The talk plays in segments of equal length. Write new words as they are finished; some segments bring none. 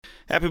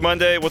Happy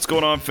Monday. What's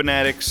going on,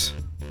 Fanatics?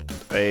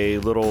 A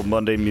little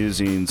Monday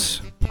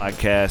Musings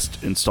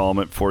podcast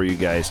installment for you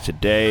guys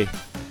today.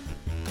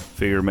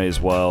 Figure may as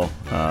well.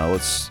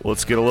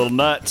 Let's get a little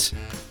nuts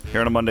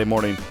here on a Monday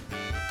morning.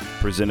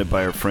 Presented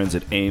by our friends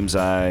at Ames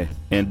Eye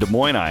and Des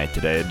Moines Eye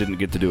today. I didn't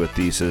get to do a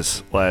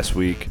thesis last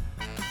week.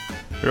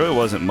 There really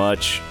wasn't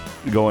much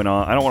going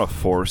on. I don't want to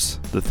force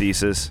the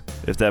thesis,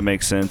 if that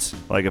makes sense.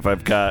 Like, if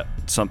I've got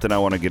something I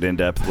want to get in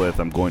depth with,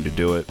 I'm going to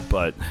do it.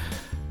 But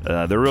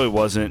there really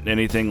wasn't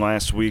anything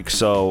last week,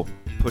 so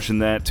pushing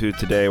that to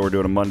today. We're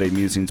doing a Monday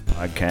Musings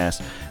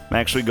podcast. I'm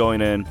actually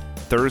going in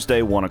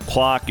Thursday, 1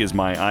 o'clock is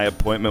my eye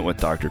appointment with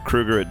Dr.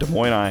 Kruger at Des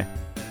Moines Eye.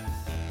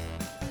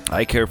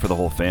 I care for the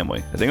whole family.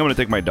 I think I'm going to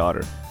take my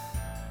daughter,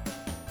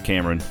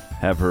 Cameron,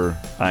 have her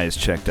eyes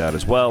checked out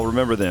as well.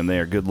 Remember them. They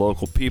are good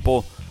local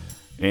people,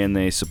 and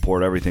they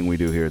support everything we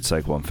do here at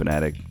Cyclone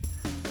Fanatic.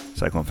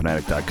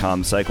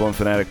 CycloneFanatic.com, Cyclone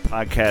Fanatic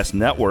Podcast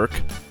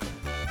Network,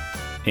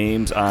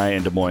 Ames Eye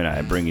and Des Moines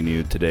Eye, bringing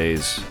you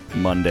today's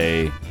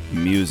Monday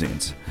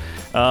Musings.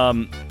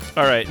 All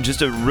right,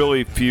 just a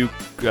really few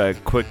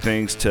quick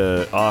things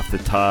to off the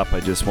top. I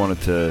just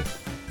wanted to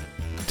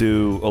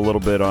do a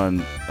little bit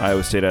on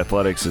Iowa State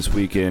athletics this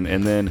weekend,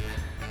 and then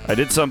I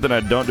did something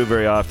I don't do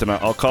very often.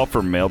 I'll call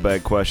for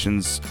mailbag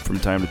questions from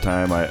time to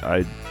time.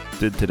 I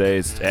did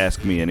today's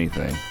Ask Me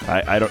Anything.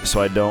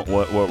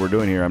 What we're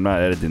doing here, I'm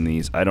not editing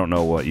these. I don't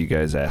know what you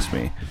guys asked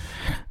me,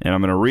 and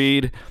I'm going to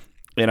read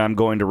and I'm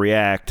going to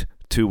react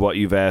to what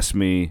you've asked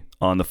me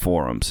on the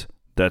forums.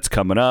 That's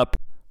coming up.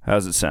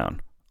 How's it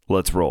sound?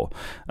 Let's roll.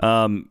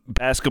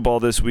 Basketball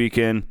this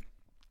weekend.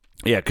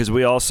 Yeah, because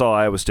we all saw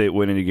Iowa State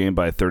winning a game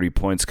by 30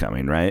 points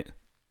coming, right?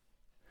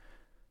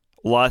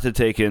 A lot to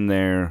take in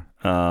there.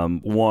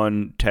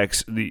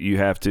 You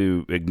have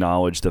to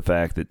acknowledge the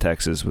fact that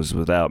Texas was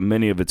without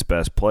many of its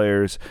best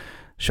players.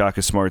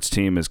 Shaka Smart's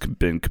team has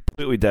been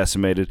completely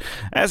decimated,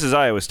 as is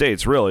Iowa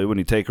State's, really, when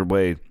you take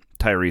away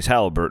Tyrese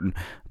Halliburton.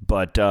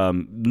 But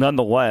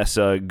nonetheless,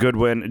 a good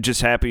win.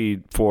 Just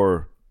happy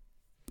for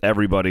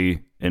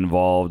everybody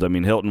involved. I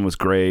mean, Hilton was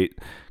great,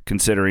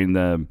 considering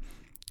the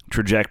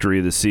trajectory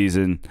of the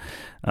season.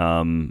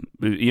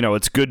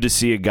 It's good to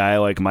see a guy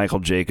like Michael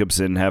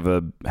Jacobson have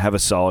a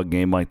solid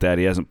game like that.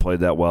 He hasn't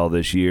played that well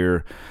this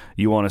year.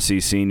 You want to see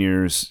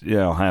seniors,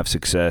 have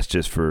success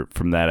just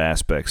from that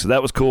aspect. So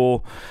that was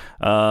cool.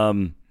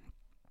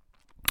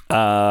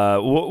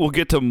 We'll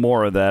get to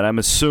more of that. I'm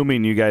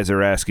assuming you guys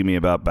are asking me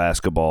about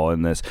basketball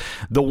in this.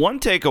 The one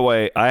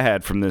takeaway I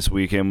had from this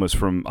weekend was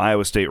from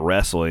Iowa State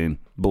wrestling,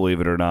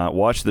 believe it or not.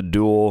 Watched the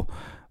duel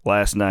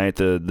last night,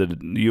 the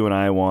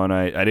UNI one.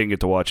 I didn't get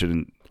to watch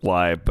it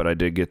live, but I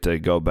did get to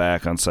go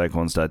back on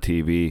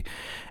Cyclones.tv.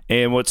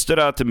 And what stood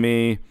out to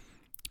me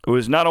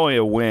was not only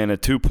a win, a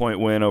 2-point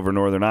win over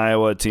Northern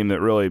Iowa, a team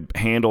that really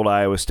handled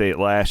Iowa State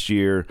last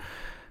year.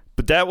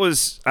 But that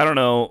was, I don't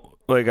know,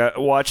 like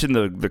watching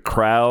the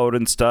crowd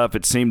and stuff,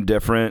 it seemed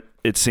different.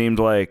 It seemed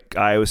like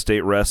Iowa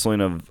State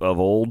wrestling of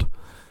old.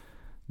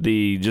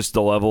 The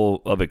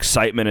level of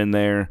excitement in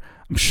there.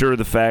 I'm sure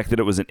the fact that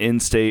it was an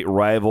in-state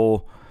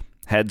rival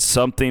had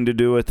something to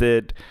do with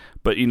it.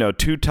 But,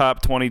 two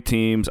top 20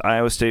 teams.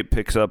 Iowa State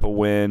picks up a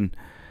win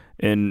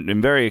in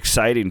very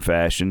exciting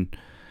fashion.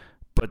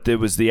 But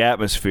the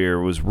atmosphere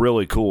was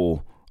really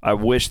cool. I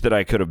wish that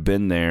I could have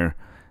been there.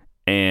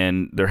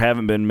 And there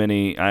haven't been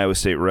many Iowa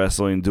State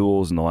wrestling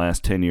duels in the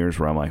last 10 years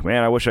where I'm like,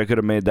 man, I wish I could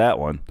have made that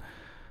one.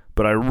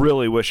 But I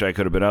really wish I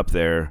could have been up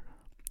there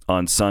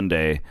on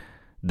Sunday.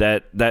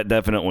 That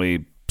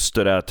definitely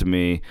stood out to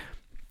me.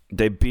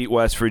 They beat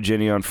West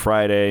Virginia on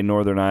Friday,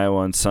 Northern Iowa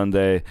on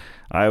Sunday.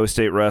 Iowa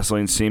State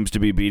wrestling seems to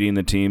be beating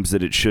the teams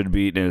that it should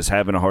beat and is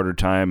having a harder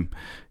time,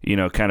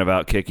 kind of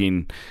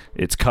out-kicking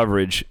its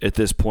coverage at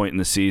this point in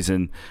the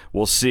season.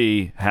 We'll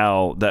see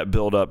how that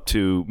build-up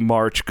to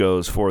March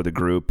goes for the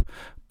group.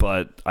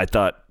 But I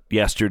thought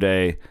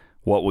yesterday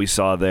what we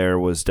saw there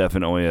was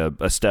definitely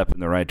a step in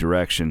the right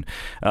direction.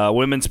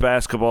 Women's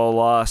basketball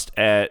lost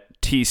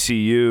at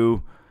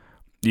TCU.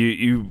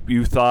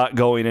 You thought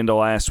going into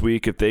last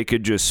week, if they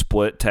could just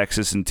split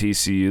Texas and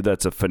TCU,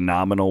 that's a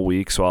phenomenal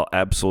week, so I'll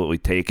absolutely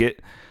take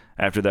it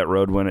after that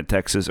road win at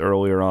Texas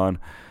earlier on.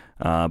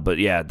 But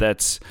yeah,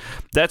 that's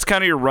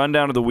kind of your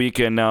rundown of the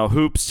weekend. Now,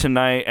 hoops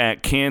tonight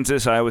at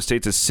Kansas. Iowa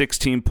State's a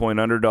 16-point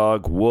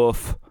underdog.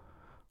 Woof.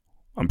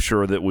 I'm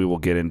sure that we will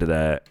get into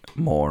that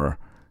more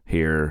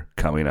here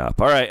coming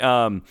up. All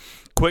right,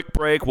 quick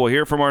break. We'll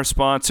hear from our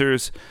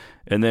sponsors,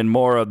 and then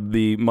more of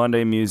the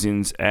Monday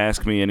Musings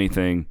Ask Me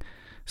Anything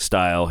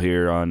style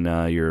here on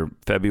your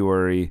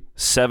February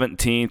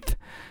 17th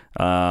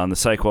on the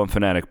Cyclone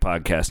Fanatic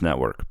Podcast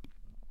Network.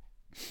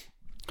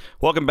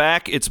 Welcome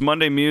back. It's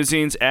Monday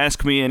Musings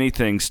Ask Me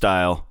Anything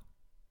style.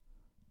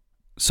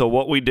 So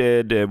what we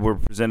did, we're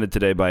presented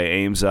today by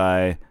Ames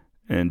Eye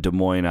and Des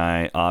Moines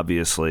Eye,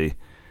 obviously.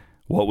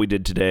 What we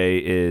did today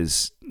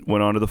is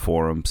went onto the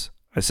forums.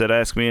 I said,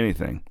 ask me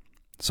anything.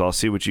 So I'll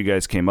see what you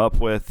guys came up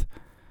with.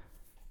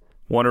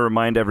 Want to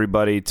remind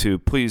everybody to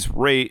please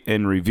rate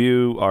and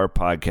review our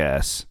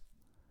podcasts.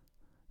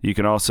 You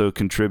can also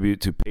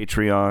contribute to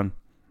Patreon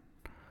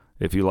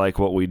if you like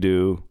what we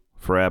do,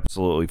 for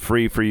absolutely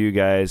free for you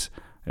guys.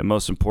 And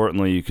most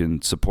importantly, you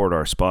can support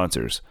our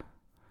sponsors,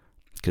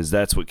 because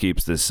that's what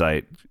keeps this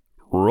site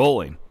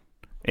rolling.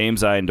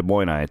 Ames Eye and Des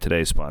Moines Eye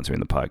today sponsoring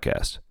the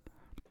podcast.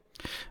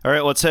 All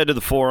right, let's head to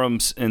the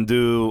forums and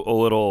do a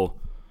little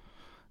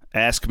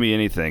Ask Me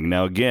Anything.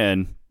 Now,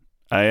 again,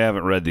 I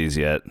haven't read these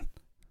yet,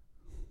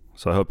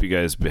 so I hope you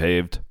guys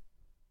behaved.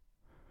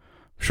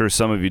 I'm sure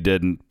some of you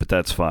didn't, but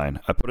that's fine.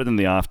 I put it in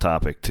the off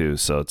topic too,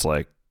 so it's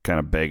like kind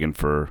of begging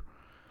for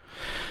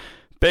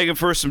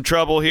some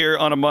trouble here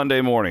on a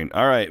Monday morning.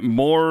 All right,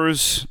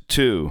 Moores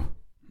 2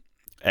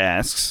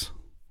 asks,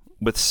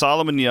 with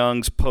Solomon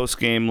Young's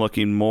postgame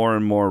looking more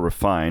and more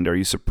refined, are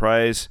you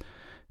surprised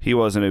he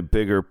wasn't a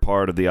bigger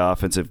part of the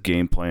offensive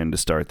game plan to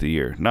start the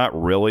year? Not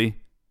really.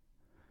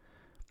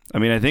 I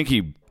mean, I think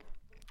if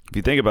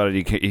you think about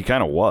it, he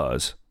kind of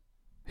was.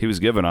 He was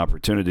given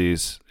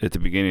opportunities at the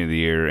beginning of the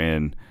year,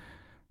 and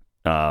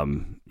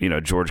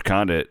George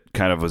Condit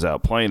kind of was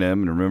outplaying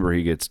him. And remember,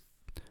 he gets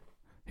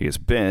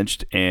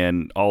benched,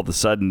 and all of a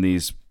sudden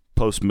these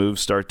post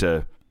moves start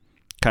to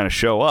kind of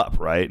show up,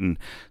 right? And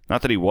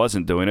not that he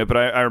wasn't doing it, but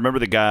I remember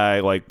the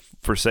guy, like,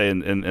 for say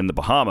in the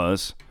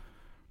Bahamas,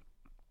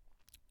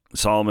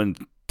 Solomon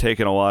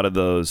taking a lot of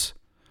those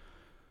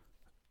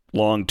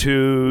long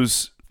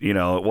twos.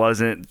 It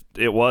wasn't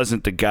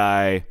the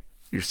guy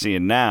you're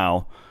seeing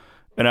now.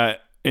 And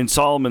in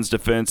Solomon's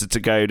defense, it's a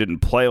guy who didn't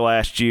play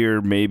last year.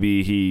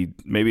 Maybe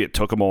it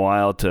took him a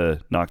while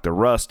to knock the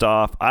rust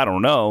off. I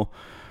don't know.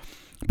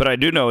 But I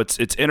do know it's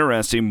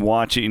interesting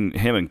watching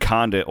him and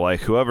Condit.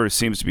 Like, whoever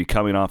seems to be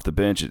coming off the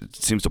bench, it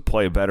seems to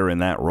play better in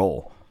that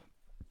role.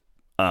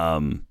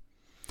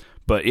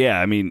 But yeah,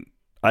 I mean,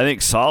 I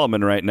think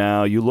Solomon right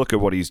now, you look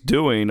at what he's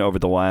doing over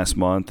the last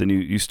month, and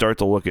you start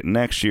to look at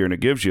next year, and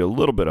it gives you a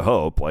little bit of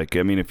hope. Like,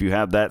 I mean, if you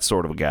have that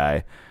sort of a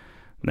guy,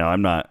 now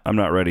I'm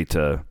not ready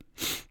to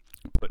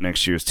put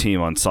next year's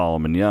team on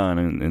Solomon Young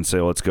and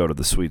say, let's go to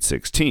the Sweet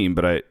 16.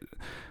 But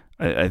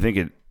I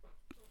think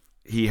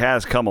he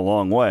has come a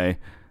long way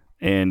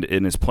and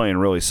is playing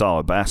really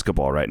solid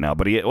basketball right now.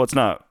 But he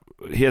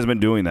hasn't been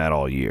doing that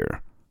all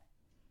year.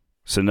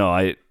 So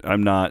no,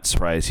 I'm not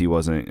surprised he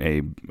wasn't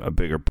a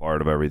bigger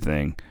part of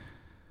everything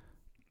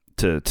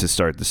to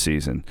start the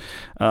season.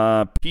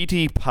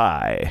 PT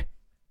Pie,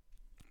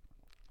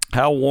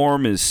 how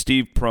warm is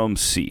Steve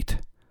Prohm's seat?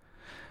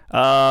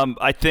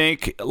 I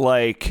think,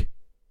 like,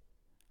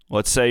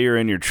 let's say you're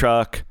in your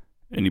truck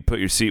and you put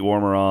your seat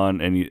warmer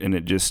on and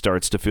it just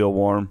starts to feel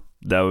warm.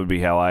 That would be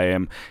how I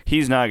am.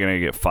 He's not going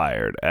to get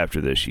fired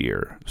after this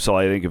year. So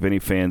I think if any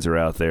fans are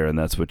out there and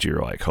that's what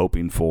you're, like,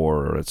 hoping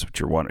for, or that's what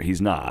you're wondering,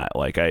 he's not.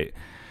 Like, I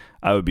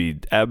would be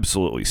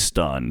absolutely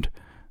stunned.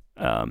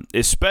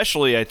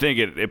 Especially, I think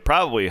it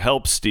probably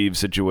helps Steve's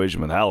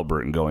situation with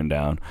Halliburton going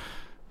down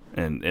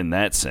in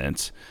that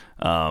sense.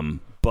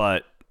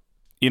 But,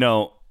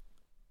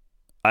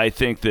 I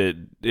think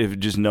that if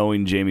just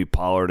knowing Jamie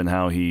Pollard and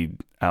how he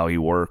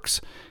works,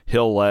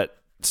 he'll let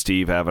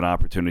Steve have an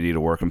opportunity to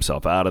work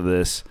himself out of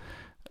this.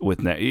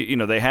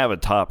 They have a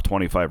top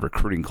 25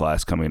 recruiting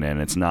class coming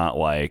in. It's not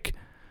like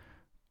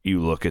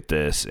you look at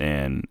this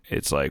and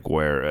it's like,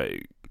 where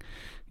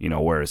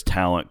is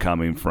talent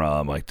coming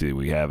from? Like, do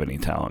we have any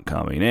talent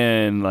coming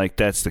in? Like,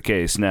 that's the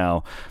case.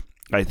 Now,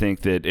 I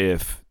think that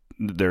if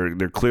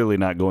they're clearly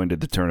not going to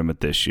the tournament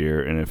this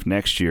year, and if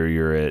next year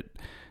you're at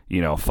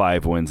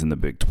 5 wins in the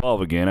Big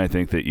 12 again, I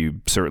think that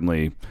you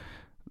certainly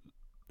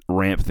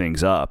ramp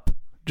things up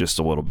just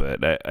a little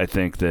bit. I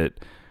think that,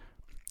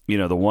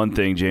 the one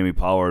thing Jamie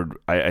Pollard,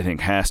 I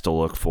think, has to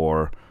look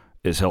for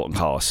is Hilton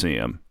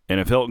Coliseum. And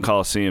if Hilton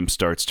Coliseum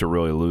starts to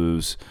really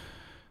lose,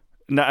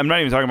 I'm not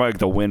even talking about, like,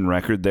 the win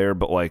record there,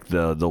 but, like,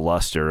 the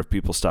luster. If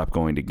people stop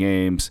going to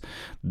games,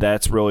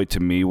 that's really, to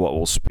me, what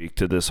will speak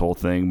to this whole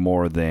thing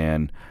more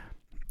than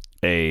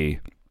a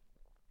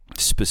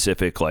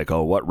specific, like,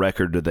 what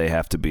record do they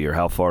have to be, or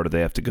how far do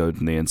they have to go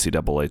in the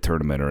NCAA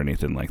tournament, or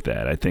anything like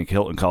that. I think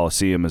Hilton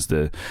Coliseum is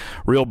the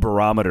real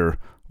barometer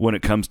when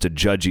it comes to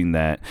judging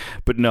that.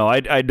 But no,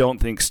 I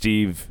don't think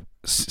Steve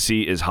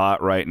C is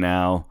hot right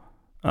now.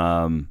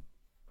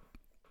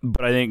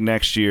 But I think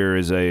next year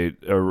is a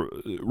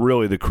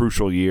really the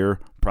crucial year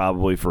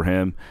probably for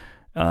him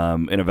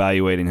in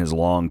evaluating his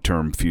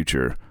long-term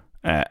future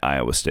at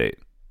Iowa State.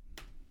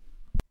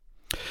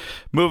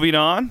 Moving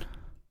on.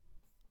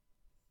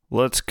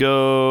 Let's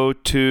go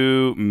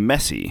to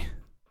Messi,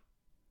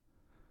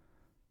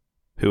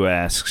 who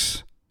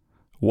asks,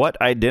 what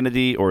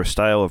identity or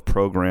style of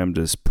program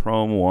does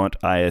Prohm want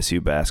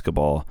ISU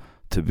basketball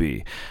to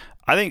be?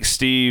 I think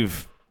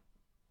Steve,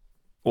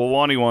 well,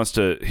 one, he wants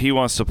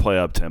to play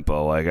up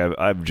tempo. Like,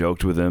 I've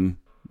joked with him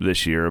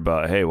this year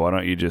about, hey, why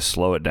don't you just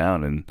slow it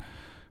down and,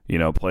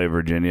 play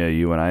Virginia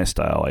UNI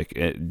style, like,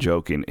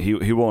 joking.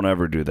 He won't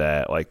ever do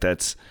that. Like,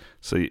 that's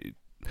so.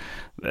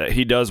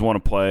 He does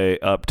want to play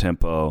up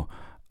tempo.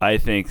 I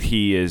think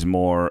he is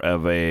more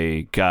of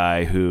a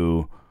guy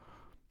who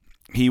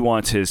he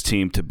wants his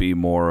team to be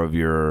more of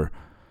your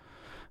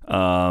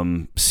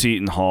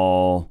Seton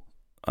Hall,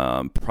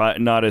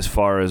 Not as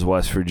far as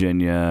West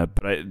Virginia,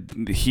 but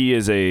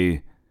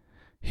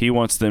he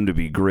wants them to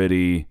be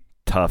gritty,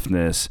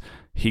 toughness.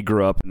 He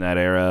grew up in that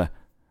era,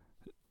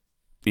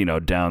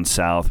 down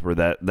south, where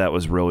that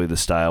was really the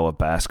style of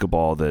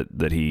basketball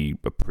that he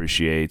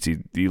appreciates.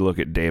 You look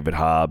at David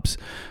Hobbs,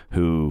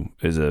 who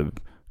is a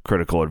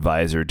critical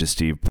advisor to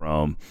Steve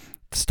Prohm,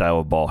 the style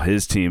of ball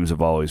his teams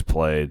have always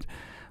played.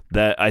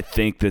 That I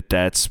think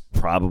that's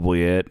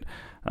probably it.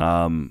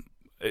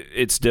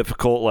 It's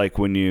difficult, like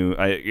when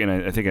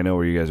I think I know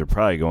where you guys are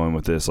probably going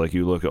with this. Like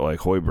you look at like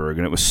Hoiberg,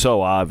 and it was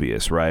so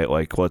obvious, right?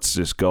 Like let's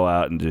just go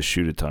out and just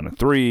shoot a ton of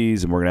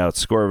threes, and we're gonna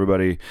outscore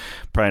everybody.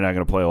 Probably not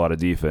gonna play a lot of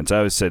defense. I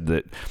always said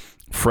that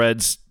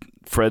Fred's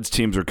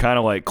teams are kind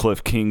of like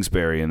Cliff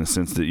Kingsbury in the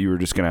sense that you were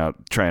just gonna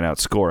try and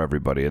outscore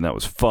everybody, and that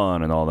was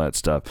fun and all that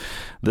stuff.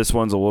 This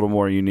one's a little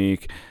more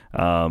unique.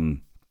 To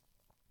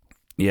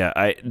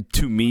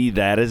me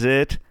that is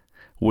it,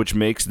 which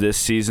makes this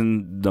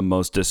season the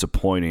most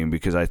disappointing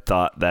because I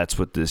thought that's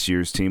what this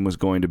year's team was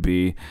going to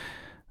be.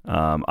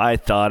 I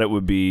thought it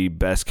would be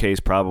best case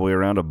probably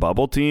around a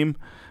bubble team,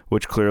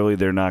 which clearly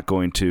they're not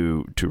going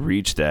to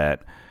reach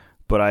that.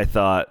 But I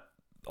thought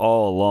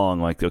all along,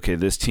 like, okay,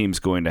 this team's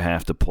going to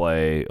have to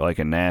play like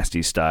a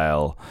nasty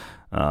style.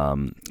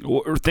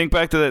 Or think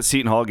back to that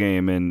Seton Hall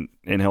game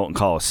in Hilton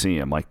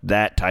Coliseum, like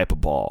that type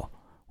of ball.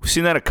 We've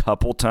seen that a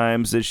couple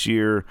times this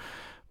year,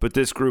 but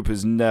this group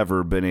has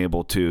never been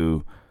able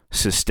to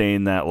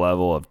sustain that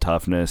level of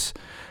toughness.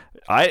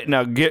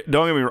 Don't get me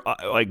wrong,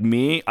 like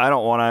me, I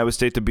don't want Iowa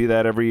State to be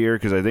that every year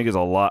because I think it's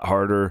a lot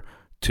harder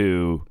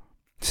to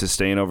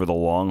sustain over the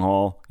long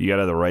haul. You got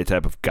to have the right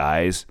type of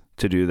guys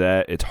to do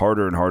that. It's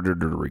harder and harder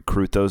to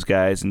recruit those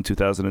guys in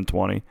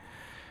 2020,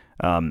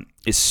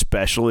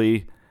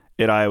 especially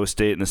at Iowa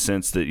State in the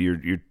sense that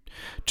you're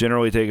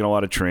generally taking a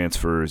lot of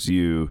transfers.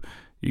 You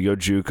go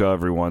JUCO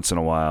every once in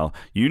a while.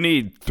 You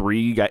need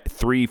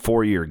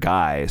 3-4 year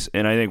guys.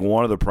 And I think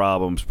one of the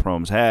problems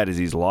Prohm's had is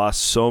he's lost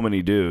so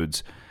many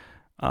dudes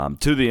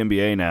to the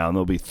NBA now, and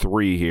there'll be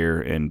 3 here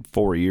in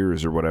 4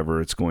 years or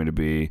whatever it's going to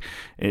be.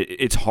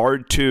 It's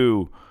hard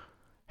to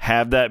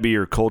have that be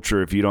your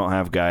culture if you don't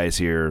have guys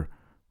here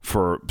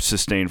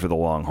sustained for the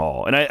long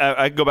haul. And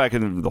I go back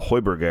into the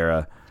Hoiberg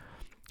era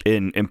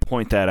and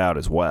point that out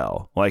as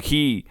well. Like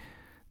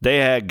they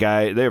have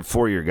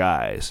 4-year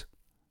guys.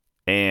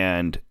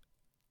 And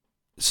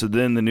so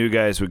then the new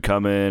guys would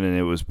come in, and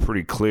it was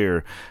pretty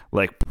clear.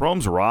 Like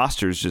Prohm's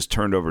rosters just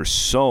turned over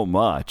so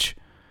much,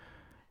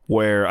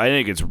 where I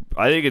think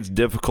it's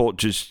difficult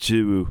just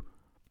to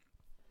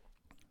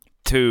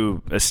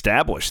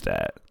establish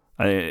that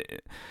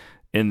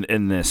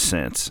in this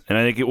sense, and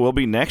I think it will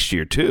be next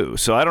year too.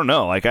 So I don't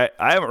know. Like I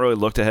haven't really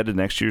looked ahead to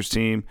next year's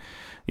team.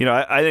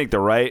 I think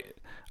the right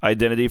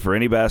identity for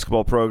any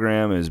basketball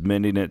program is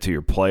mending it to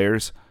your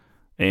players,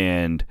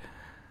 and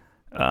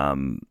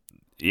and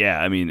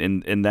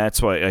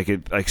that's why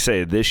like I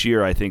say this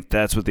year I think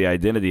that's what the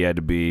identity had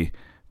to be,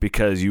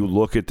 because you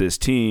look at this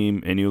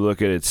team and you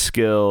look at its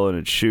skill and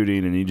its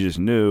shooting, and you just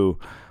knew,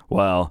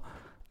 well,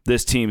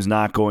 this team's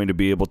not going to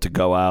be able to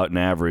go out and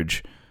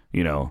average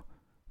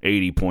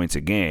 80 points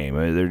a game.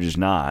 They're just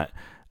not,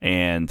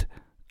 and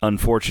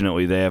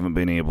unfortunately they haven't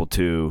been able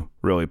to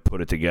really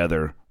put it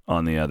together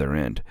on the other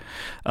end.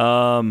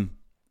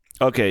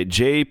 Okay,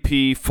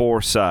 JP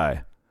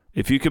Forsyth.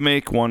 If you could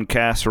make one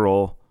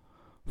casserole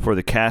for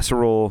the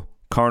Casserole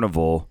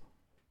Carnival,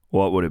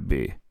 what would it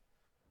be?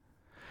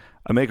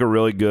 I make a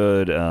really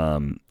good,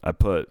 I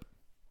put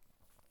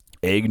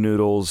egg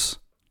noodles,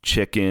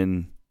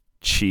 chicken,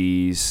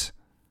 cheese,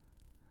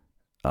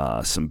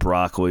 some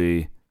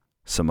broccoli,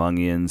 some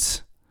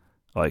onions,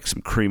 like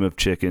some cream of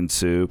chicken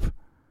soup,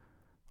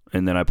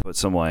 and then I put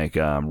some like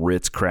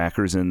Ritz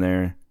crackers in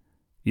there.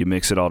 You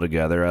mix it all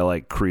together. I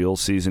like Creole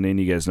seasoning.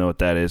 You guys know what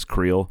that is,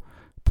 Creole.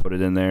 Put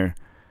it in there.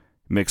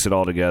 Mix it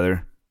all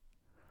together.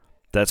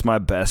 That's my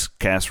best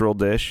casserole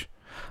dish.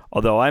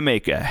 Although I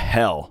make a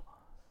hell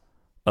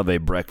of a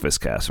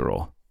breakfast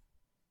casserole.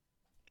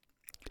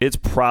 It's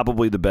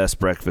probably the best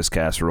breakfast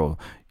casserole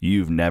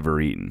you've never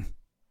eaten.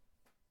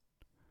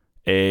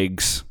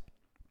 Eggs,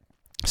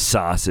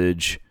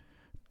 sausage,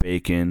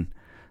 bacon.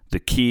 The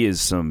key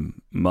is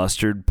some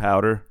mustard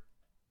powder.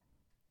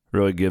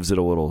 Really gives it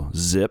a little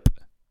zip.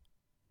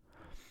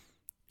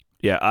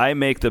 Yeah, I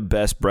make the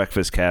best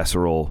breakfast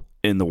casserole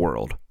in the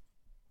world.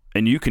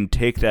 And you can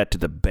take that to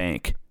the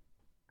bank.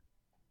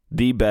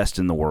 The best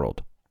in the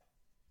world.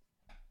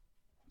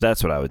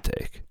 That's what I would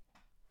take.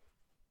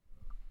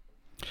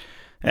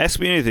 Ask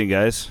me anything,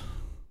 guys.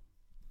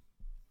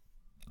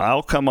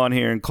 I'll come on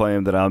here and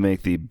claim that I'll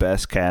make the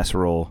best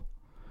casserole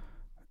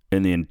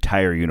in the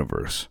entire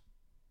universe.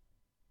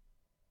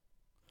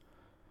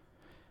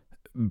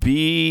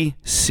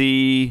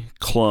 BC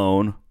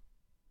clone.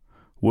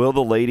 Will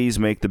the ladies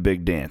make the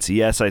big dance?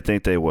 Yes, I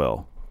think they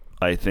will.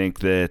 I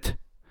think that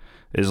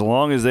as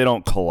long as they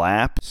don't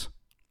collapse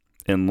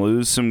and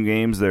lose some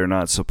games they're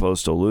not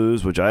supposed to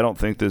lose, which I don't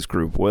think this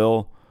group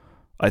will,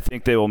 I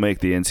think they will make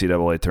the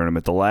NCAA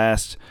tournament. The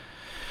last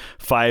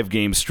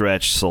 5-game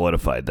stretch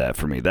solidified that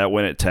for me. That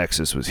win at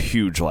Texas was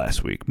huge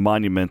last week,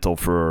 monumental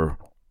for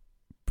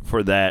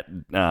that.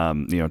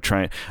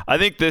 Trying. I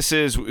think this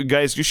is,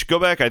 guys. You should go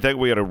back. I think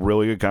we had a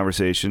really good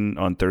conversation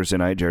on Thursday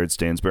night, Jared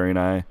Stansberry and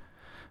I,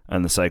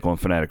 on the Cyclone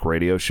Fanatic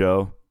radio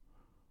show.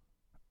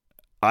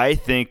 I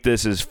think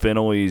this is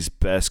Finley's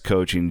best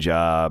coaching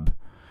job.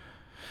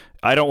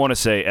 I don't want to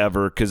say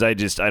ever because I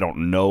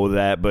don't know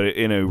that, but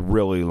in a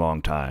really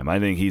long time. I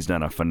think he's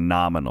done a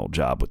phenomenal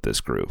job with this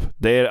group.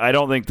 I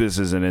don't think this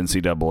is an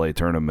NCAA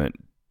tournament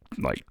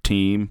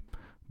team,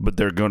 but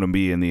they're going to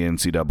be in the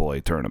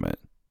NCAA tournament.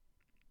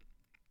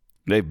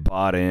 They've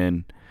bought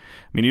in.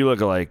 I mean, you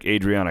look at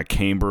Adriana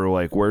Camber,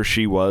 where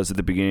she was at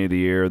the beginning of the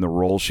year and the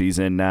role she's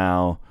in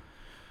now.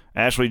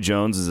 Ashley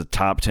Jones is a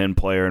top 10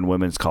 player in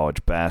women's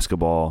college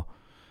basketball.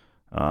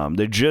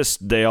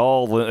 They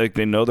all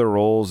they know their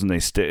roles and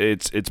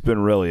it's been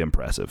really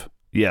impressive.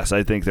 Yes,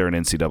 I think they're an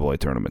NCAA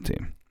tournament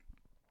team.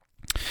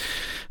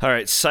 All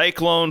right,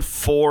 Cyclone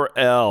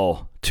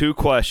 4L. 2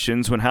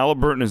 questions. When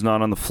Halliburton is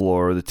not on the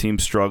floor, the team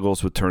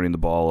struggles with turning the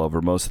ball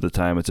over. Most of the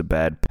time, it's a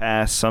bad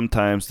pass.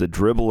 Sometimes the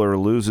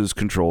dribbler loses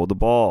control of the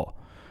ball.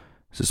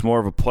 Is this more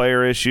of a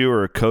player issue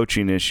or a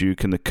coaching issue?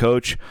 Can the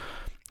coach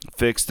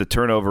fix the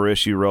turnover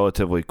issue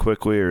relatively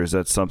quickly, or is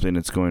that something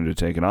that's going to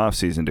take an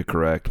offseason to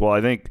correct? Well,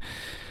 I think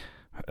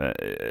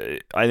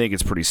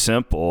it's pretty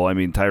simple. I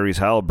mean, Tyrese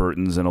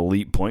Halliburton's an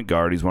elite point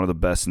guard. He's one of the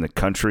best in the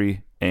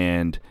country,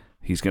 and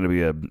he's going to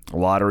be a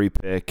lottery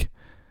pick.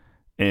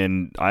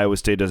 And Iowa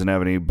State doesn't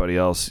have anybody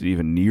else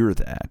even near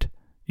that.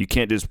 You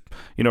can't just,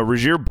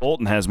 Rasir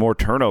Bolton has more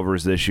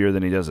turnovers this year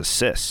than he does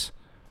assists.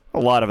 A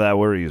lot of that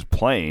where he was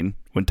playing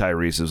when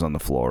Tyrese is on the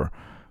floor.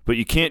 But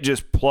you can't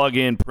just plug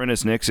in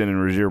Prentice Nixon and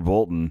Rasir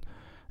Bolton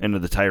into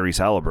the Tyrese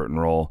Halliburton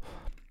role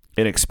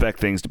and expect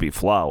things to be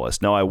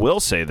flawless. Now, I will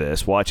say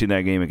this, watching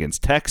that game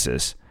against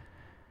Texas,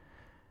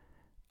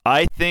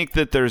 I think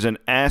that there's an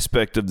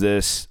aspect of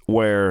this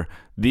where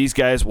these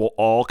guys will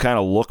all kind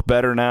of look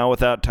better now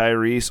without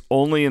Tyrese,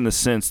 only in the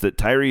sense that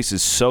Tyrese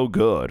is so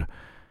good.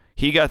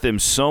 He got them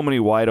so many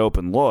wide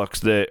open looks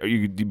that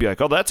you'd be like,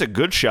 oh, that's a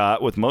good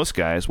shot with most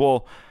guys.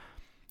 Well,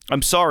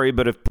 I'm sorry,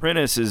 but if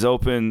Prentice is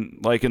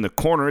open in the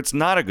corner, it's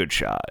not a good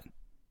shot.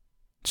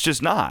 It's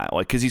just not,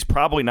 because he's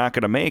probably not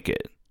going to make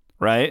it,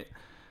 right?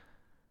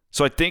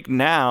 So I think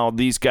now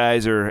these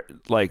guys are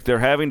they're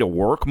having to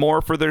work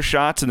more for their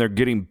shots, and they're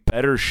getting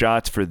better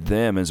shots for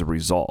them as a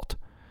result.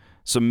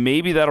 So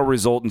maybe that'll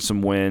result in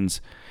some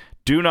wins.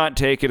 Do not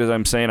take it as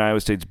I'm saying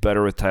Iowa State's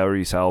better with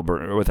Tyrese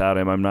Halliburton or without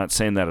him. I'm not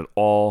saying that at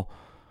all.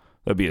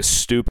 That'd be a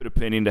stupid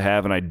opinion to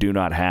have, and I do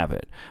not have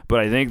it. But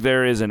I think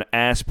there is an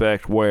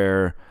aspect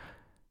where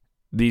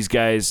these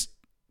guys,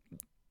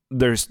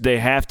 they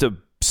have to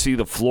see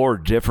the floor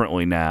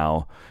differently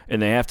now,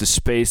 and they have to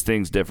space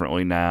things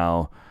differently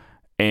now.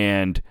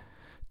 And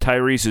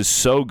Tyrese is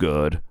so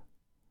good,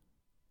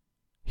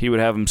 he would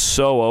have him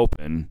so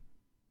open,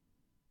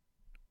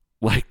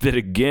 that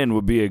again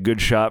would be a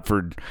good shot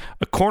for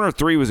a corner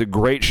 3 was a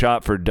great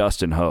shot for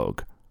Dustin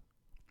Hogue.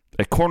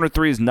 A corner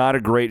 3 is not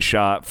a great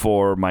shot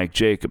for Mike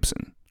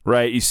Jacobson,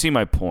 right? You see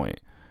my point.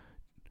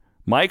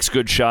 Mike's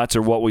good shots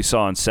are what we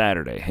saw on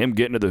Saturday. Him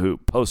getting to the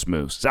hoop, post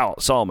moves.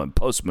 Solomon,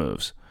 post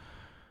moves.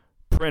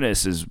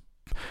 Prentice is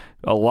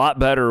a lot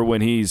better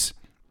when he's,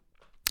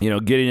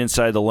 getting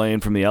inside the lane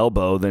from the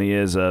elbow than he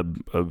is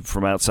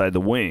from outside the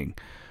wing.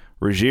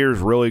 Rasir's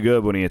really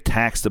good when he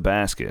attacks the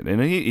basket,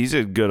 and he's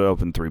a good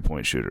open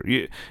three-point shooter.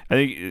 I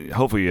think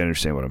hopefully you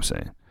understand what I'm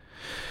saying.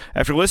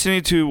 After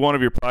listening to one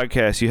of your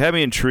podcasts, you had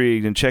me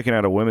intrigued in checking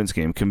out a women's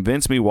game.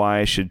 Convince me why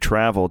I should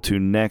travel to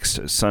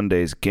next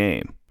Sunday's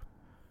game.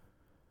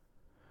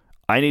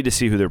 I need to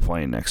see who they're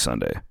playing next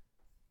Sunday.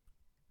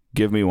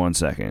 Give me 1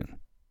 second.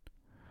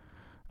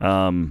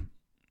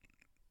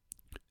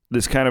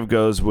 This kind of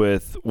goes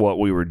with what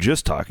we were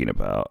just talking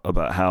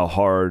about how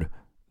hard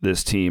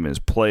this team has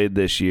played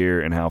this year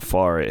and how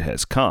far it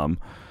has come.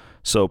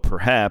 So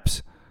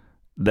perhaps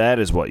that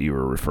is what you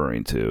were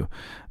referring to.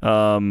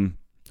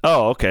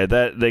 Okay.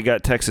 That they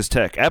got Texas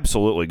Tech.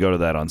 Absolutely, go to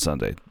that on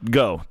Sunday.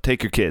 Go,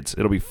 take your kids.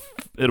 It'll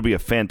be a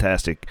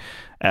fantastic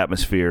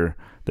atmosphere.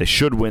 They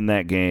should win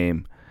that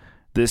game.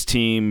 This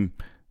team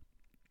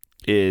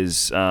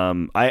is.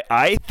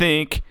 I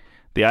think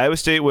the Iowa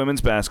State women's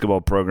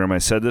basketball program. I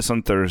said this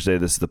on Thursday.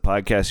 This is the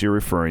podcast you're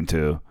referring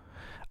to.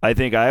 I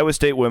think Iowa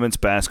State women's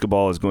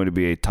basketball is going to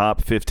be a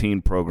top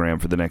 15 program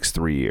for the next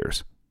 3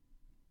 years.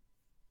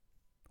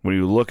 When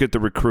you look at the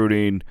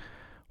recruiting,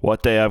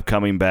 what they have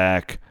coming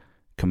back,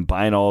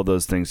 combine all of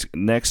those things.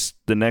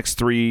 The next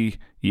 3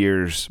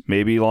 years,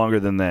 maybe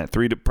longer than that,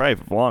 probably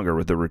longer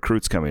with the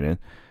recruits coming in.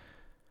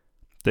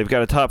 They've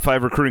got a top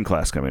 5 recruiting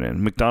class coming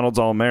in. McDonald's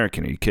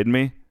All-American. Are you kidding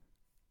me?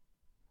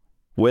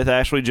 With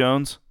Ashley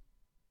Jones,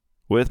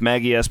 with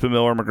Maggie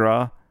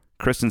Espamiller-McGraw,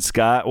 Kristen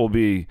Scott will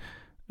be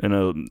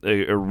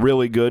a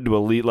really good to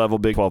elite level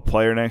Big 12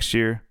 player next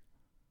year.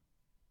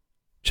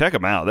 Check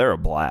them out. They're a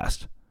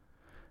blast.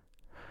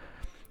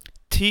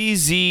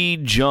 TZ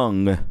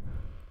Jung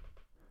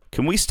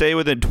Can we stay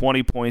within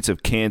 20 points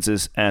of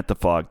Kansas at the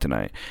Phog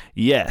tonight?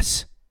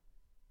 Yes.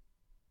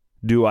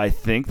 Do I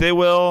think they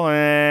will?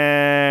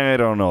 I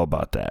don't know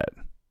about that.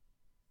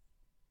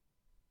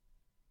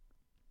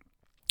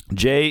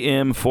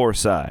 J.M.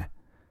 Forsai.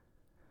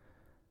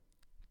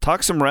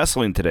 Talk some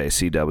wrestling today,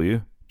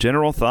 CW.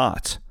 General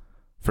thoughts.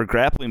 For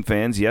grappling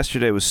fans,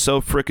 yesterday was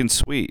so freaking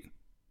sweet.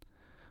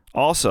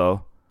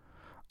 Also,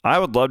 I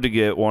would love to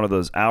get one of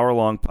those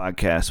hour-long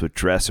podcasts with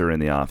Dresser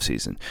in the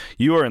offseason.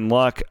 You are in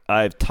luck.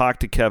 I've talked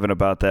to Kevin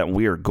about that, and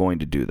we are going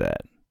to do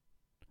that.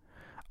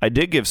 I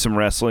did give some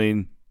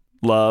wrestling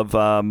love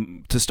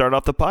to start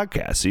off the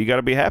podcast, so you got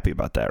to be happy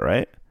about that,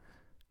 right?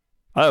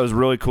 Oh, it was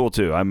really cool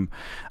too. And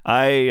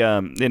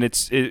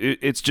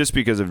it's just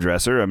because of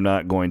Dresser. I'm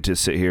not going to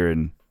sit here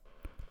and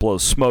blow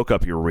smoke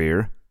up your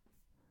rear.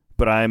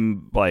 But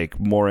I'm like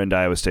more into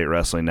Iowa State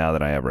wrestling now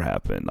than I ever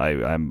have been.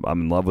 I'm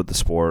in love with the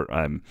sport.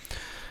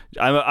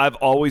 I've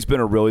always been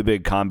a really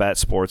big combat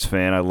sports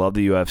fan. I love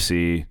the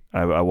UFC.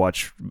 I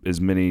watch as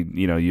many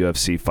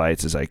UFC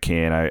fights as I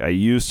can. I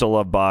used to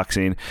love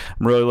boxing.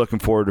 I'm really looking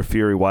forward to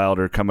Fury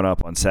Wilder coming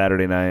up on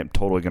Saturday night. I'm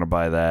totally going to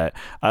buy that.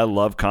 I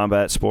love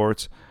combat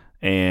sports,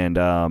 and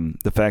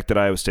the fact that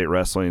Iowa State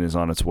wrestling is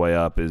on its way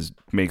up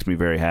makes me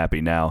very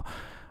happy. Now,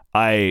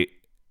 I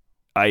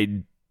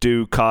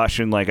do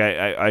caution, like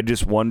I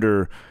just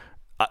wonder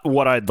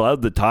what I'd love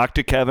to talk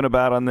to Kevin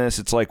about on this.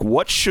 It's like,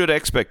 what should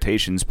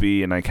expectations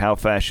be, and like how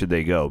fast should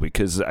they go?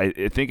 Because I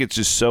think it's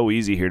just so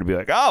easy here to be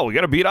like, oh, we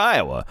got to beat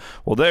Iowa.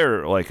 Well,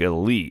 they're like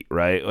elite,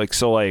 right? Like,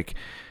 so like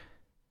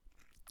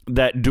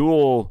that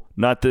duel,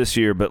 not this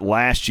year, but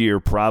last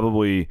year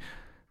probably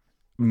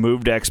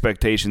moved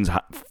expectations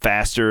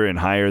faster and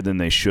higher than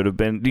they should have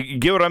been. Do you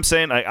get what I'm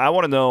saying? I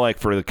want to know, like,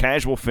 for the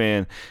casual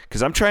fan,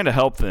 because I'm trying to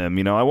help them.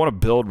 I want to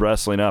build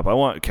wrestling up. I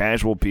want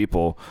casual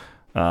people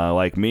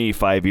like me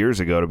 5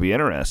 years ago to be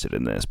interested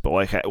in this. But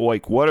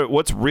like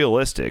what's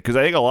realistic? Because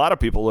I think a lot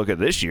of people look at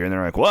this year and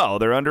they're like, well,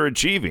 they're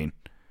underachieving.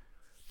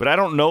 But I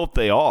don't know if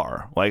they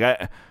are. Like,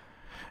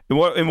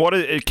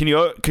 can you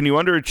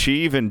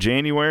underachieve in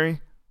January?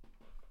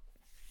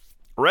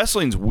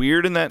 Wrestling's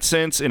weird in that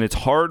sense, and it's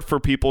hard for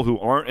people who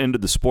aren't into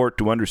the sport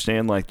to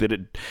understand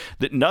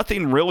that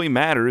nothing really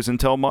matters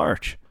until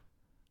March.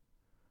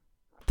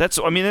 This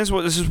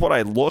is what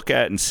I look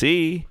at and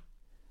see.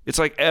 It's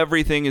like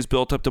everything is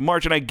built up to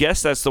March, and I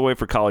guess that's the way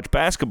for college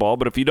basketball.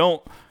 But if you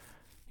don't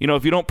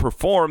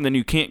perform, then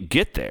you can't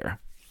get there.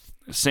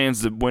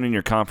 Sans the winning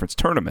your conference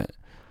tournament.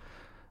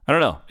 I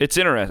don't know. It's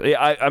interesting.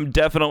 I'm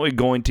definitely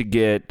going to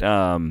get.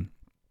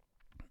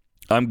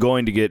 I'm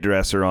going to get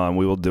Dresser on.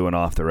 We will do an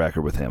off the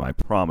record with him. I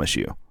promise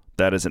you.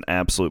 That is an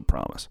absolute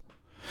promise.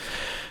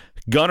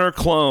 Gunnar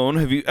Clone,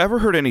 have you ever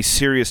heard any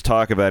serious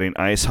talk of adding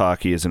ice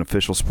hockey as an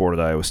official sport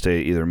at Iowa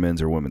State, either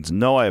men's or women's?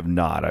 No, I have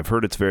not. I've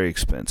heard it's very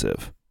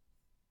expensive.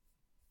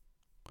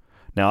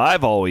 Now,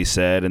 I've always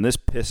said, and this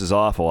pisses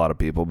off a lot of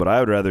people, but I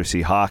would rather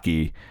see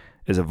hockey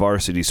as a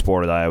varsity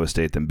sport at Iowa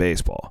State than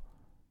baseball.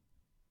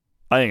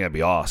 I think that'd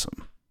be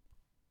awesome.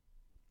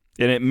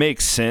 And it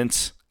makes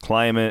sense.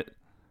 Climate,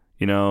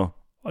 you don't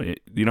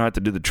have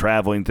to do the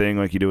traveling thing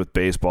like you do with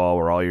baseball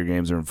where all your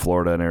games are in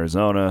Florida and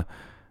Arizona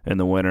in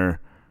the winter.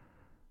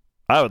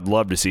 I would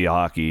love to see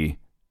hockey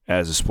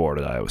as a sport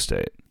at Iowa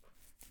State.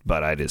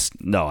 But I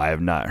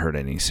have not heard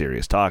any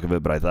serious talk of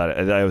it, but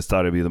I always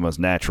thought it'd be the most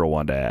natural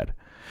one to add.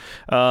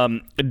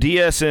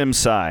 DSM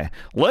Psy.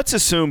 Let's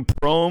assume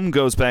Prohm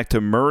goes back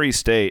to Murray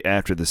State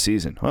after the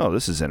season. Oh,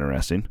 this is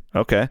interesting.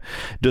 Okay.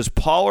 Does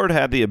Pollard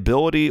have the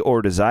ability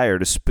or desire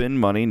to spend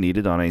money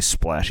needed on a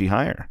splashy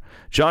hire?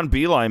 John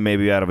Beilein may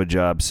be out of a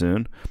job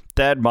soon.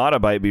 Thad Matta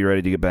might be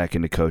ready to get back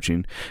into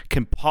coaching.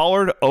 Can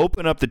Pollard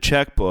open up the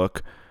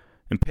checkbook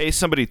and pay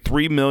somebody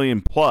 $3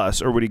 million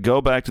plus, or would he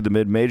go back to the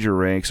mid-major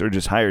ranks or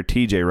just hire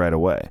TJ right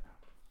away?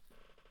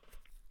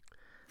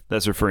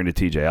 That's referring to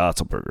TJ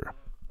Otzelberger.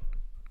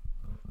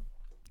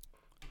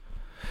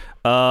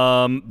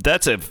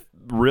 That's a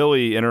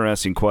really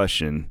interesting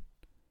question.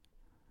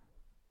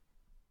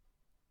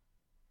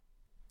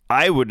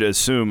 I would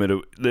assume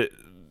that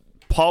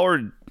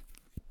Pollard.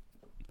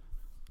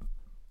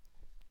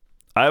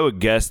 I would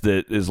guess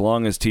that as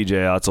long as TJ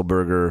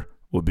Otzelberger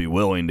would be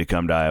willing to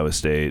come to Iowa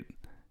State,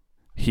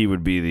 he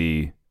would be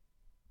the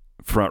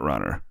front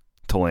runner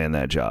to land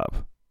that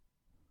job.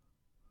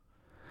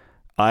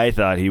 I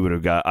thought he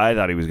was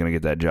going to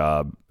get that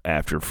job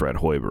after Fred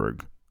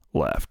Hoiberg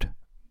left.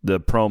 The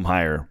Prohm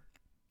hire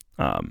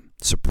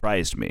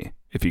surprised me,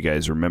 if you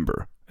guys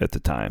remember at the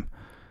time.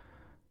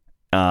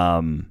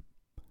 I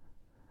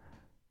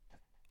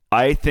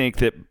think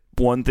that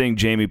one thing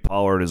Jamie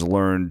Pollard has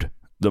learned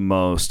the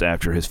most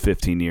after his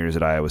 15 years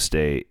at Iowa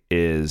State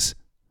is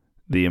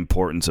the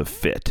importance of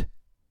fit.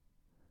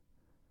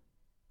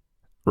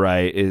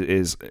 Right?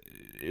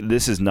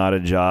 This is not a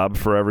job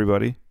for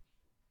everybody.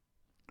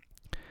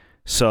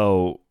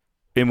 So,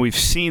 and we've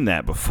seen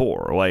that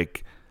before.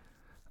 Like,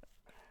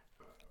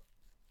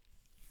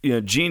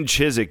 Gene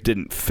Chizik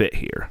didn't fit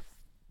here.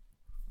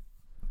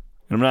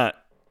 And I'm not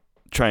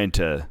trying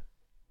to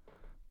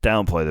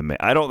downplay the man.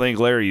 I don't think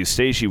Larry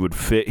Eustachy would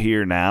fit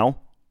here now.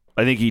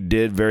 I think he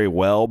did very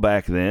well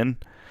back then.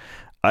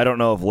 I don't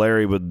know if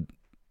Larry would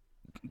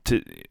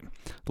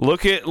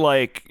look at,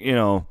 like, you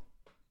know,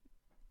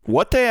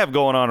 what they have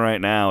going on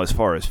right now as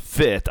far as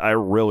fit. I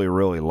really,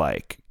 really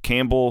like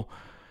Campbell.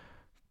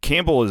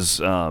 Campbell is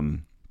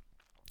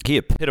he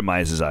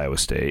epitomizes Iowa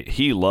State.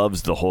 He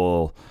loves the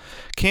whole.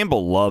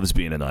 Campbell loves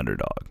being an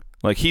underdog.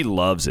 Like, he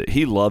loves it.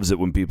 He loves it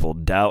when people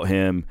doubt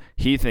him.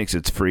 He thinks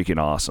it's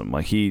freaking awesome.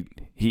 Like, he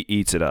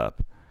eats it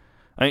up.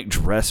 I think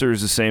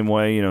Dresser's the same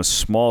way. You know,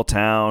 small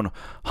town,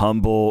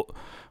 humble.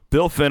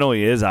 Bill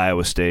Finley is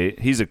Iowa State.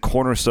 He's a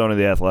cornerstone of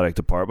the athletic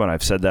department.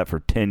 I've said that for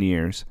 10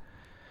 years.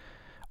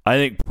 I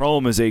think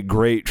Prohm is a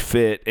great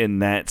fit in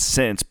that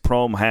sense.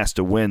 Prohm has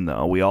to win,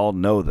 though. We all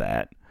know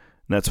that.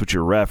 And that's what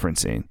you're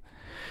referencing.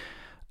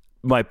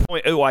 My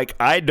point, like,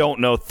 I don't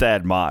know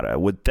Thad Matta.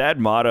 Would Thad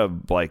Matta,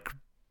 like,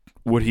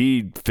 would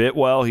he fit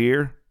well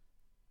here?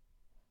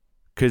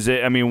 Because,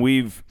 I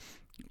mean,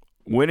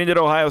 winning at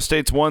Ohio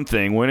State's one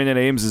thing. Winning at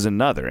Ames is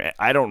another.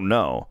 I don't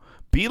know.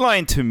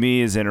 Beilein, to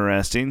me, is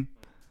interesting.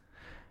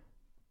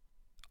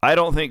 I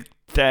don't think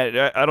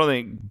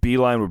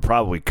Beilein would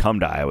probably come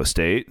to Iowa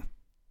State.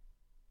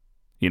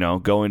 You know,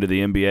 go into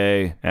the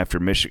NBA after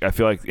Michigan. I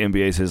feel like the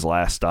NBA is his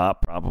last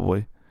stop,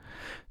 probably.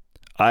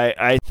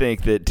 I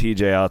think that TJ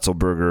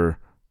Otzelberger,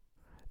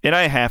 and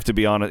I have to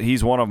be honest,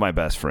 he's one of my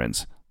best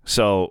friends.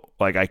 So,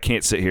 like, I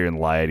can't sit here and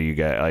lie to you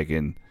guys. Like,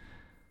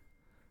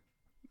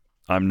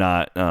 I'm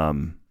not.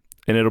 And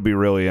it'll be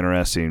really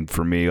interesting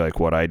for me, like,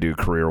 what I do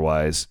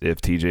career-wise if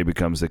TJ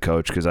becomes the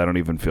coach, because I don't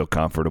even feel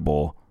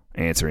comfortable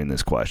answering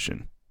this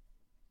question.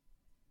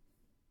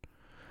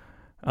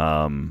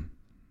 And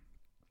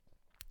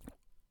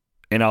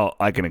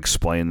I can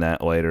explain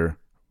that later.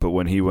 But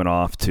when he went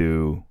off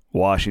to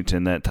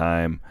Washington that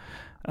time,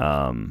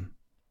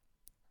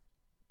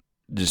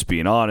 just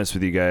being honest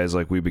with you guys,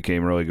 like, we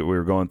became really good. We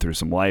were going through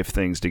some life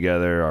things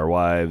together, our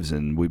wives,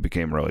 and we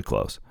became really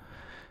close.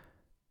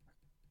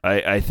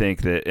 I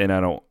think that, and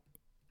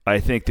I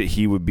think that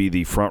he would be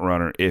the front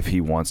runner if he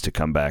wants to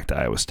come back to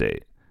Iowa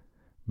State,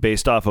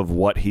 based off of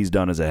what he's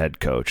done as a head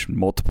coach.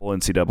 Multiple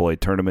NCAA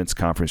tournaments,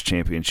 conference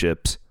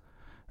championships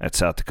at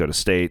South Dakota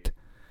State.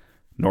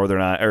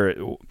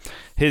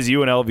 His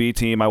UNLV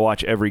team, I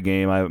watch every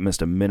game. I haven't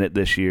missed a minute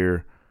this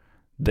year.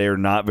 They're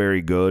not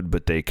very good,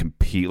 but they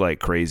compete like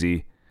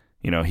crazy.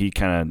 You know,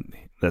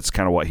 that's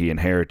kind of what he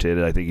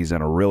inherited. I think he's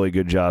done a really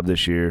good job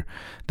this year.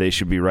 They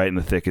should be right in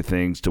the thick of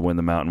things to win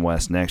the Mountain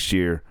West next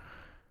year.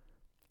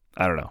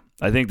 I don't know.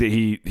 I think that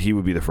he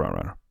would be the front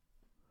runner.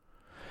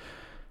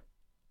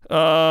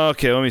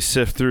 Okay, let me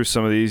sift through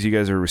some of these. You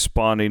guys are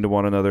responding to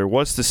one another.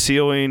 What's the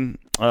ceiling?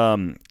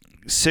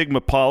 Sigma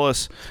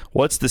Paulus,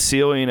 what's the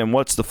ceiling and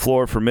what's the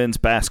floor for men's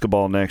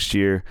basketball next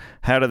year?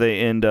 How do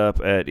they end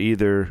up at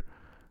either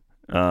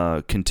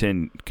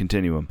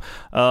continuum?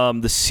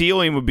 The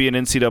ceiling would be an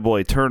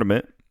NCAA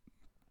tournament.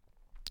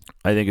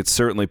 I think it's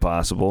certainly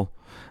possible.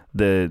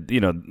 The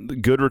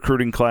good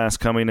recruiting class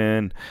coming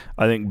in.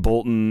 I think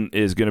Bolton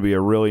is going to be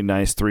a really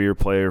nice 3-year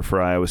player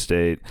for Iowa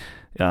State.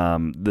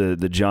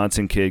 The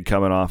Johnson kid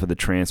coming off of the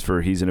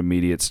transfer, he's an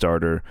immediate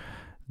starter.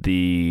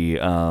 The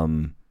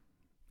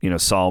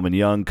Solomon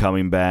Young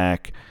coming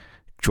back,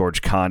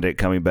 George Condit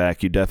coming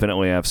back. You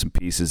definitely have some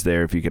pieces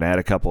there. If you can add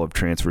a couple of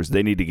transfers,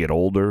 they need to get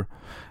older.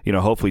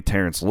 Hopefully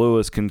Terrence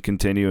Lewis can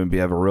continue and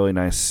have a really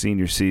nice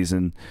senior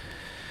season.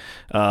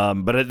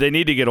 But they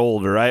need to get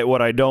older.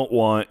 What I don't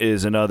want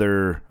is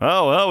another,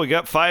 we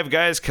got 5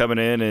 guys coming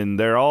in and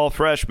they're all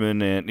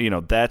freshmen,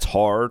 and that's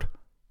hard.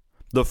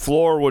 The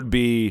floor would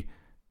be,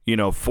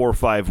 4 or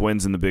 5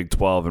 wins in the Big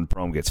 12 and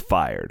Prohm gets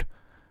fired.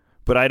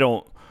 But I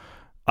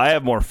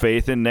have more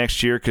faith in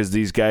next year because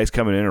these guys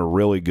coming in are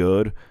really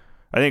good.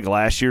 I think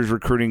last year's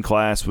recruiting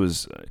class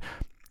was,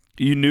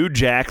 you knew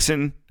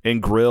Jackson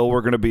and Grill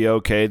were going to be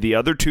okay. The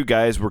other 2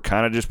 guys were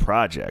kind of just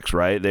projects,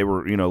 right? They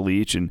were,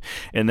 Leach, and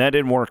that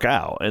didn't work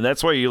out. And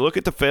that's why you look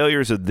at the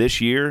failures of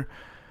this year,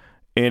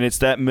 and it's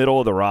that middle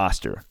of the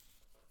roster.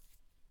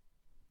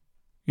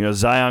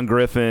 Zion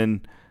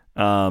Griffin,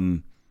 hopefully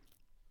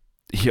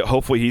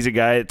he's a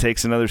guy that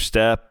takes another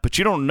step, but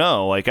you don't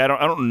know. I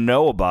don't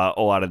know about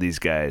a lot of these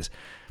guys.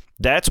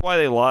 That's why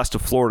they lost to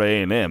Florida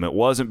A&M. It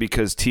wasn't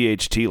because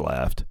THT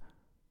left.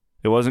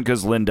 It wasn't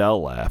because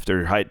Lindell left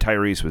or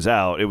Tyrese was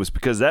out. It was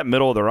because that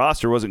middle of the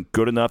roster wasn't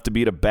good enough to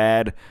beat a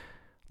bad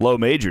low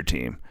major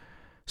team.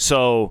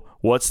 So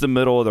what's the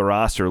middle of the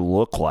roster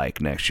look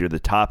like next year? The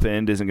top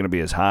end isn't going to be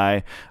as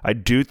high. I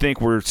do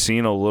think we're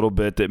seeing a little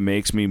bit that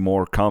makes me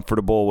more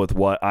comfortable with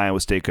what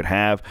Iowa State could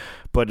have.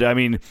 But,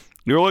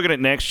 you're looking at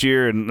next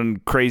year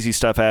and crazy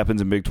stuff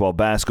happens in Big 12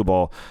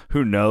 basketball.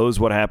 Who knows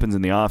what happens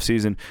in the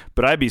offseason?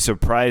 But I'd be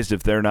surprised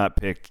if they're not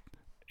picked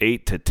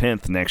 8th to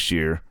 10th next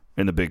year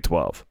in the Big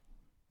 12.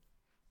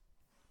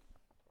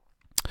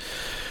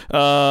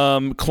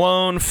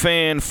 Clone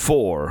Fan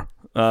 4.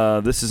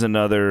 This is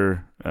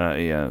another,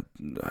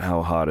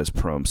 how hot is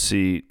Prohm's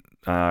seat?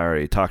 I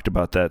already talked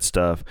about that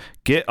stuff.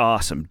 Get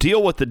awesome.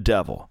 Deal with the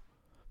devil.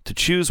 To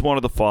choose one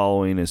of the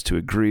following is to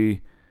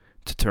agree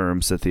to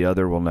terms that the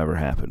other will never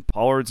happen.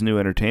 Pollard's new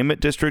entertainment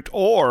district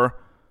or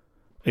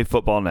a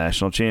football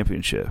national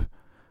championship.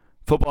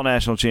 Football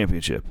national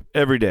championship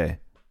every day.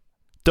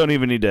 Don't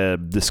even need to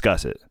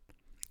discuss it.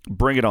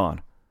 Bring it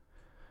on.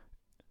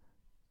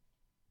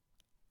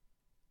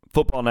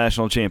 Football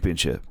national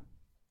championship.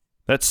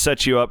 That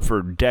sets you up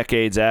for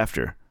decades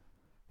after.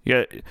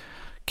 You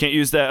can't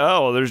use that,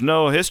 oh, there's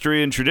no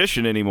history and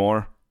tradition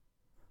anymore.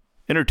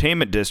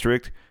 Entertainment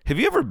district. Have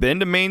you ever been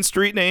to Main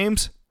Street in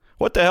Ames?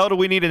 What the hell do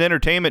we need an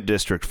entertainment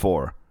district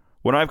for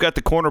when I've got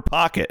the corner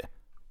pocket?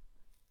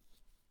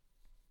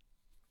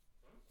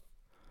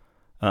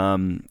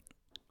 CYCLN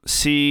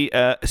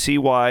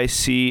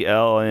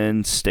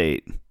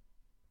State.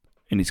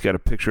 And he's got a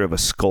picture of a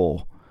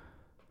skull.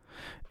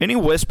 Any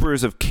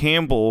whispers of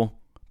Campbell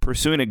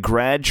pursuing a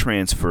grad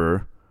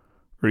transfer,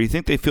 or do you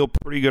think they feel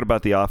pretty good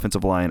about the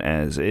offensive line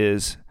as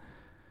is?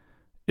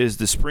 Is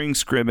the spring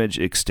scrimmage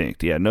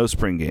extinct? Yeah, no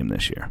spring game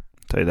this year.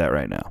 I'll tell you that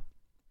right now.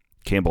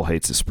 Campbell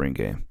hates the spring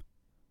game.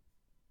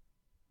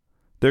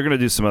 They're going to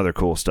do some other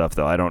cool stuff,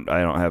 though. I don't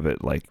have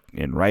it like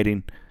in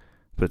writing,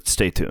 but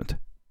stay tuned.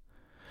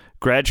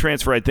 Grad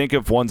transfer, I think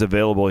if one's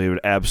available, he would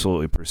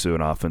absolutely pursue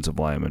an offensive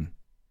lineman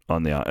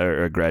on the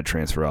or a grad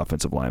transfer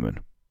offensive lineman.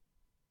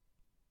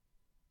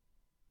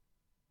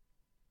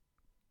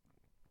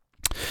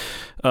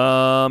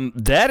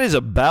 That is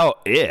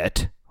about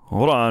it.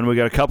 Hold on, we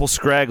got a couple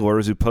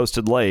scragglers who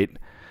posted late.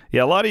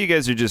 Yeah, a lot of you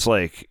guys are just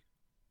like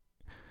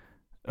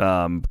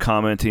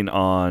commenting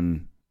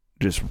on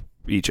just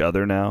each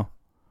other now.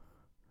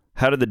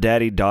 How did the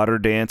daddy-daughter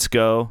dance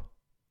go?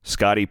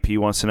 Scotty P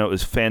wants to know. It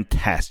was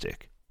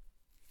fantastic.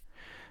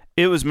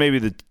 It was maybe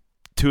the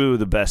two of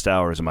the best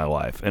hours of my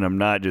life, and I'm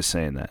not just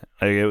saying that.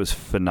 Like, it was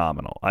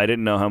phenomenal. I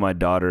didn't know how my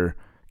daughter,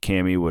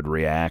 Cammie, would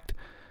react.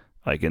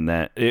 Like in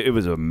that, it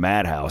was a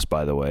madhouse,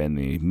 by the way, in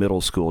the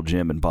middle school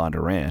gym in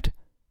Bondurant.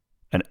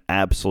 An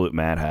absolute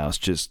madhouse.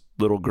 Just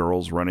little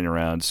girls running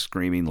around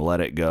screaming,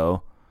 "Let it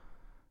go,"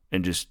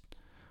 and just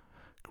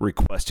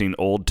requesting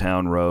Old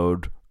Town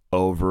Road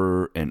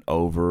over and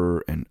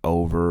over and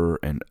over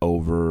and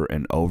over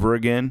and over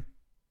again.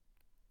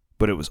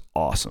 But it was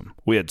awesome.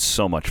 We had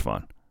so much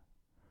fun.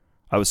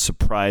 I was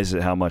surprised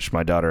at how much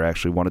my daughter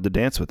actually wanted to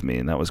dance with me,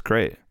 and that was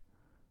great.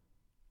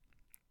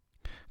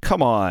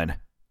 Come on.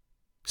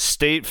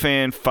 State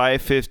fan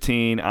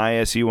 515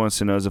 ISU wants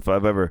to know if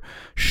I've ever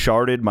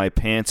sharded my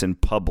pants in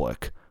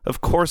public.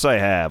 Of course I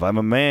have. I'm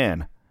a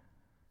man.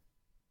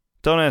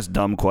 Don't ask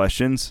dumb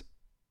questions.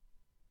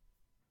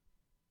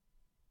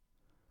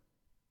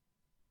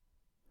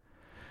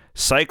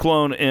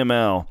 Cyclone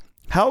ML.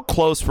 How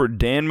close were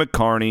Dan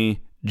McCarney,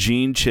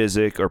 Gene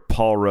Chizik, or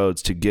Paul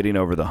Rhoads to getting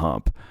over the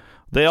hump?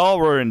 They all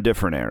were in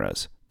different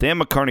eras. Dan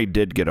McCarney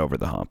did get over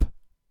the hump.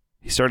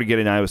 He started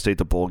getting Iowa State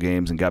to bowl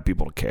games and got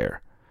people to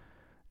care.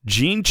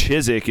 Gene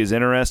Chizik is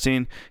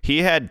interesting.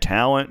 He had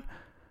talent.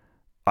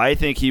 I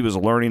think he was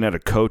learning how to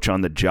coach on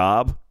the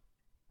job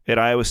at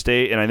Iowa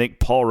State, and I think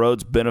Paul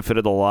Rhoads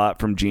benefited a lot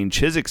from Gene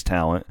Chizik's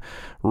talent.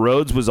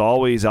 Rhoads was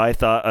always, I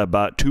thought,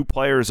 about 2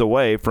 players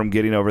away from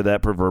getting over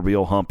that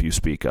proverbial hump you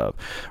speak of.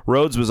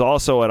 Rhoads was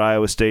also at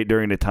Iowa State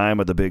during the time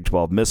of the Big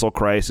 12 missile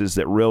crisis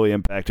that really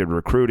impacted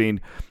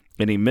recruiting,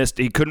 and he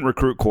couldn't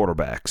recruit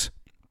quarterbacks.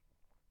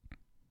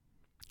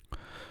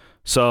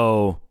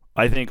 So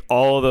I think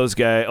all of those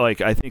guys,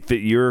 I think that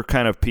you're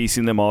kind of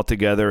piecing them all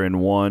together in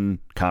one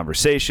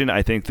conversation.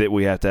 I think that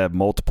we have to have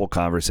multiple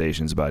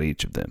conversations about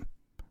each of them.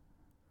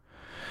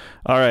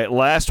 All right,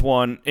 last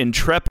one,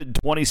 Intrepid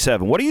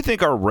 27. What do you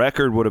think our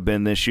record would have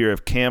been this year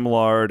if Cam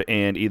Lard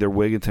and either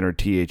Wigginton or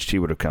THT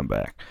would have come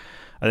back?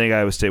 I think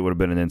Iowa State would have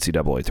been an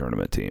NCAA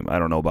tournament team. I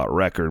don't know about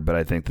record, but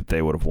I think that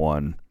they would have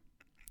won.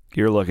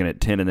 You're looking at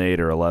 10-8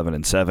 or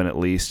 11-7 at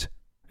least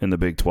in the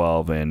Big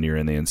 12, and you're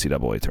in the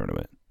NCAA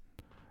tournament.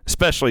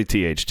 Especially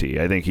THT.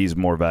 I think he's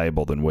more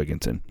valuable than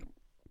Wigginton.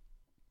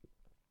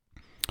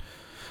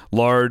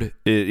 Lard,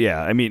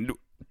 I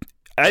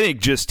think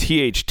just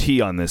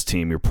THT on this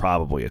team, you're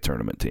probably a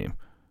tournament team.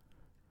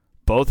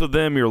 Both of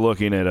them, you're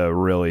looking at a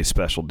really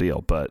special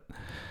deal. But,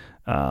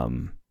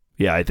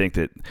 I think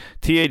that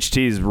THT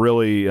is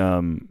really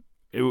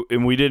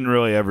and we didn't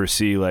really ever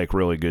see,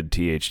 really good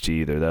THT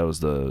either. That was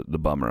the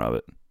bummer of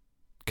it.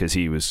 Because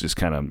he was just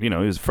kind of, he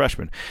was a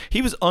freshman.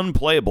 He was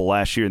unplayable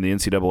last year in the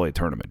NCAA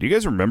tournament. Do you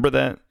guys remember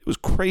that? It was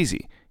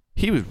crazy.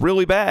 He was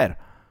really bad.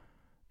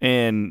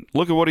 And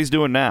look at what he's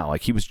doing now.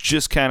 He was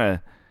just kind of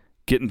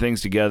getting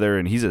things together,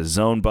 and he's a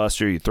zone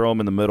buster. You throw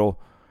him in the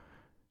middle,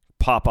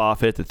 pop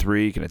off, hit the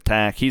 3, he can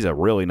attack. He's a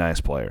really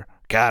nice player.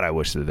 God, I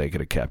wish that they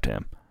could have kept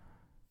him.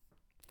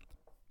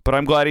 But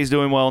I'm glad he's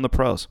doing well in the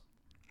pros.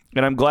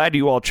 And I'm glad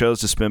you all chose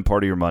to spend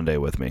part of your Monday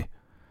with me.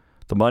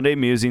 The Monday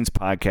Musings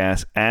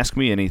podcast, Ask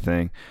Me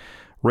Anything.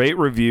 Rate,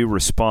 review,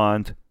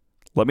 respond.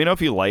 Let me know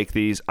if you like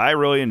these. I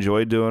really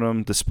enjoy doing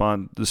them. The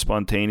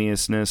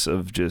spontaneousness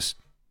of just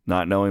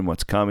not knowing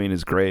what's coming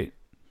is great.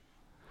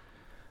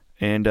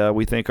 And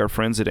we thank our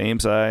friends at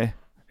Ames Eye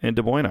and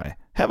Des Moines Eye.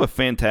 Have a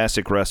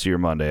fantastic rest of your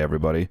Monday,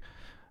 everybody.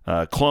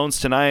 Clones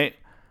tonight,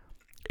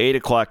 8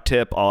 o'clock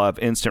tip. I'll have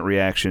instant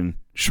reaction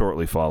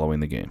shortly following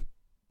the game.